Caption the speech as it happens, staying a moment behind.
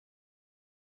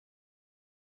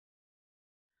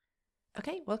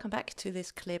Okay, welcome back to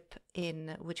this clip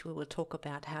in which we will talk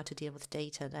about how to deal with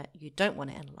data that you don't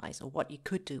want to analyze or what you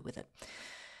could do with it.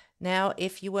 Now,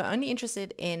 if you were only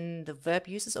interested in the verb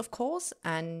uses, of course,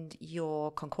 and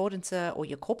your concordancer or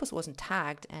your corpus wasn't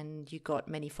tagged and you got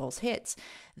many false hits,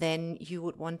 then you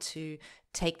would want to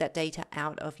take that data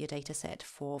out of your data set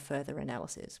for further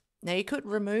analysis. Now, you could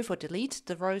remove or delete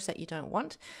the rows that you don't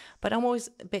want, but I'm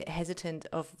always a bit hesitant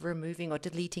of removing or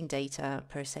deleting data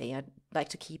per se. I'd like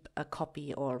to keep a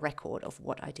copy or a record of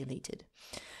what I deleted.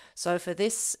 So for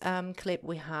this clip,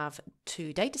 we have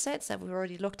two data sets that we've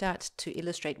already looked at to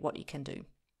illustrate what you can do.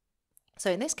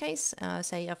 So in this case,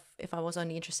 say if I was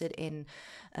only interested in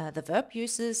the verb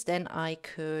uses, then I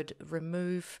could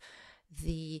remove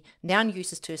the noun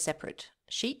uses to a separate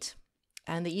sheet.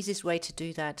 And the easiest way to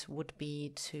do that would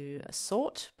be to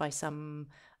sort by some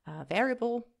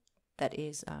variable that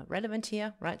is relevant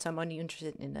here, right? So I'm only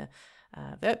interested in the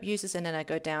verb uses, and then I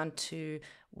go down to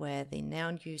where the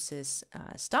noun uses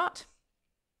start.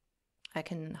 I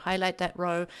can highlight that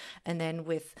row, and then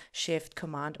with Shift,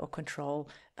 Command, or Control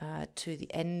to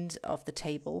the end of the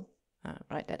table,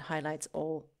 right, that highlights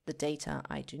all the data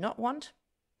I do not want.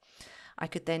 I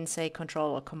could then say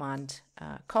Control or Command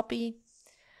copy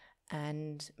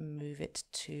and move it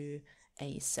to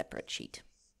a separate sheet.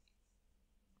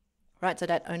 Right, so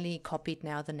that only copied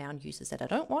now the noun uses that I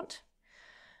don't want.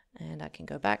 And I can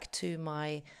go back to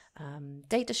my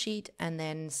data sheet and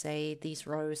then say these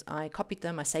rows, I copied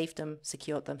them, I saved them,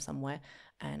 secured them somewhere,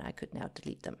 and I could now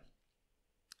delete them.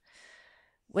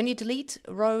 When you delete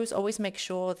rows, always make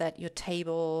sure that your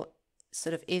table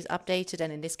sort of is updated,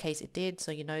 and in this case it did,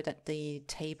 so you know that the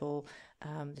table,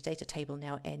 the data table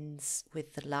now ends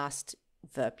with the last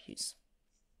verb use.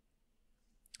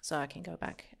 So I can go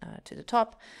back to the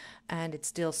top, and it's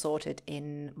still sorted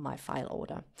in my file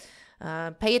order.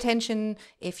 Pay attention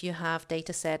if you have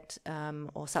data set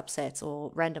or subsets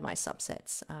or randomized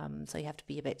subsets. So you have to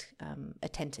be a bit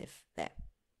attentive there.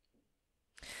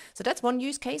 So that's one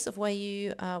use case of where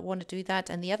you want to do that.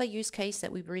 And the other use case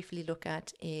that we briefly look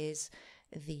at is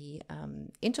the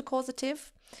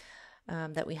intercausative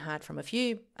that we had from a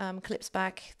few clips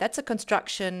back. That's a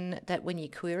construction that when you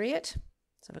query it,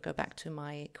 so I'll go back to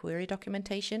my query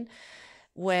documentation,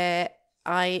 where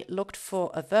I looked for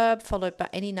a verb followed by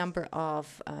any number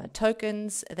of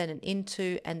tokens, then an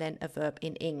into, and then a verb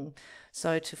in ing.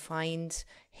 So to find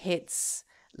hits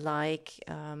like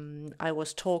I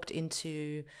was talked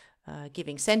into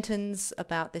giving sentence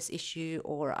about this issue,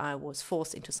 or I was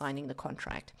forced into signing the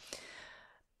contract.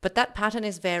 But that pattern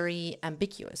is very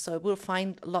ambiguous, so we'll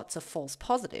find lots of false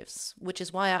positives, which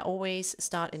is why I always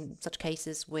start in such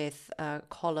cases with a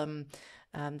column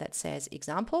that says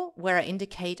example, where I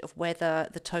indicate of whether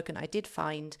the token I did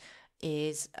find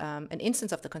is an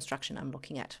instance of the construction I'm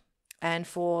looking at. And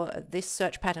for this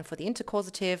search pattern for the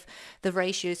intercausative, the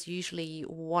ratio is usually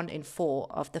 1 in 4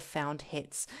 of the found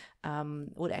hits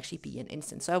would actually be an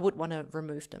instance. So I would want to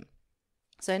remove them.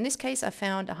 So in this case, I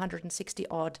found 160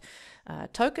 odd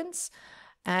tokens,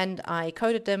 and I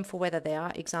coded them for whether they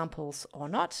are examples or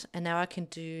not. And now I can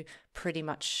do pretty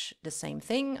much the same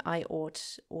thing. I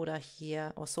order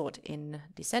here or sort in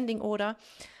descending order.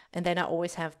 And then I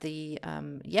always have the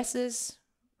yeses,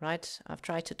 right? I've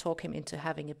tried to talk him into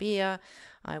having a beer.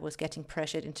 I was getting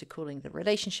pressured into cooling the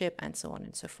relationship, and so on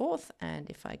and so forth. And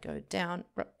if I go down,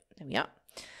 there we are.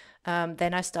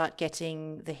 Then I start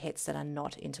getting the hits that are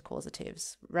not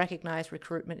intercausatives. Recognize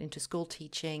recruitment into school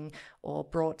teaching or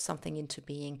brought something into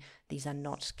being. These are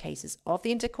not cases of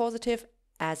the intercausative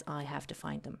as I have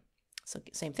defined them. So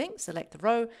same thing, select the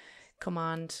row,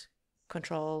 Command,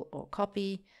 Control or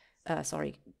copy,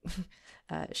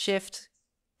 Shift,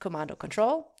 Command or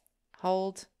Control,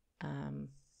 hold,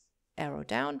 arrow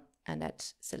down, and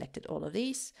that selected all of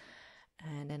these.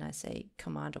 And then I say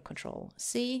Command or Control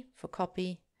C for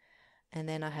copy. And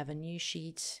then I have a new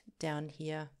sheet down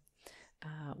here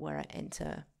where I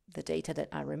enter the data that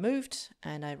I removed,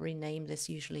 and I rename this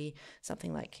usually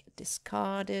something like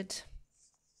discarded.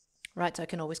 Right, so I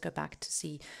can always go back to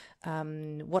see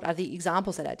what are the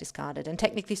examples that I discarded. And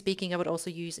technically speaking, I would also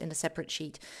use in a separate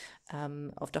sheet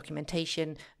of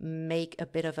documentation, make a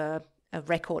bit of a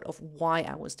record of why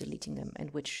I was deleting them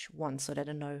and which ones, so that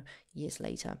I know years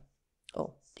later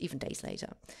or even days later.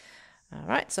 All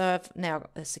right, so I've now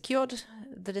secured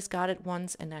the discarded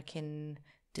ones, and I can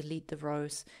delete the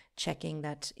rows, checking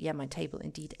that, yeah, my table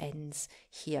indeed ends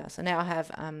here. So now I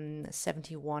have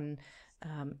 71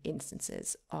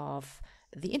 instances of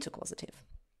the intercausative.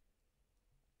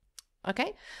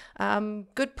 Okay,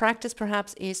 good practice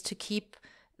perhaps is to keep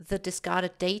the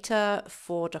discarded data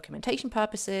for documentation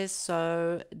purposes.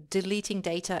 So deleting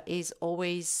data is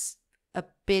always a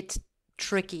bit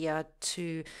trickier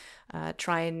to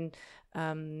try and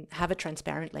have it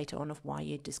transparent later on of why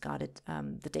you discarded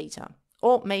the data.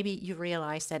 Or maybe you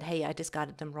realize that, hey, I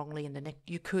discarded them wrongly, and then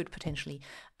you could potentially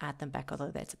add them back,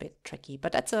 although that's a bit tricky.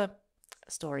 But that's a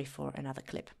story for another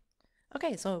clip.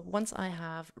 Okay, so once I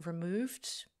have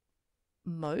removed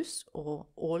most or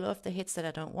all of the hits that I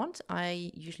don't want,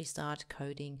 I usually start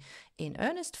coding in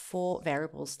earnest for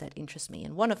variables that interest me.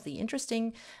 And one of the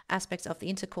interesting aspects of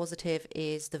the intercausative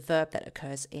is the verb that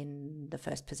occurs in the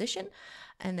first position.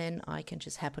 And then I can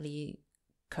just happily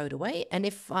code away. And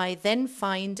if I then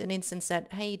find an instance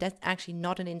that, hey, that's actually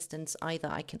not an instance either,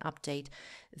 I can update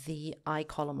the I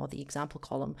column or the example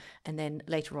column, and then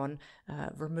later on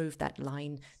remove that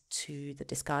line to the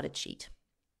discarded sheet.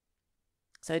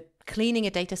 So cleaning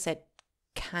a data set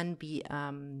can be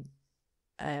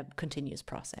a continuous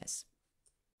process.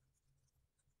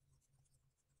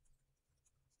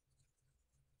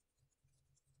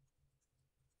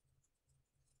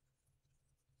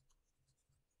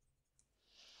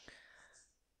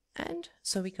 And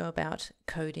so we go about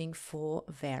coding for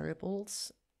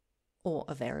variables or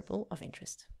a variable of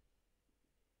interest.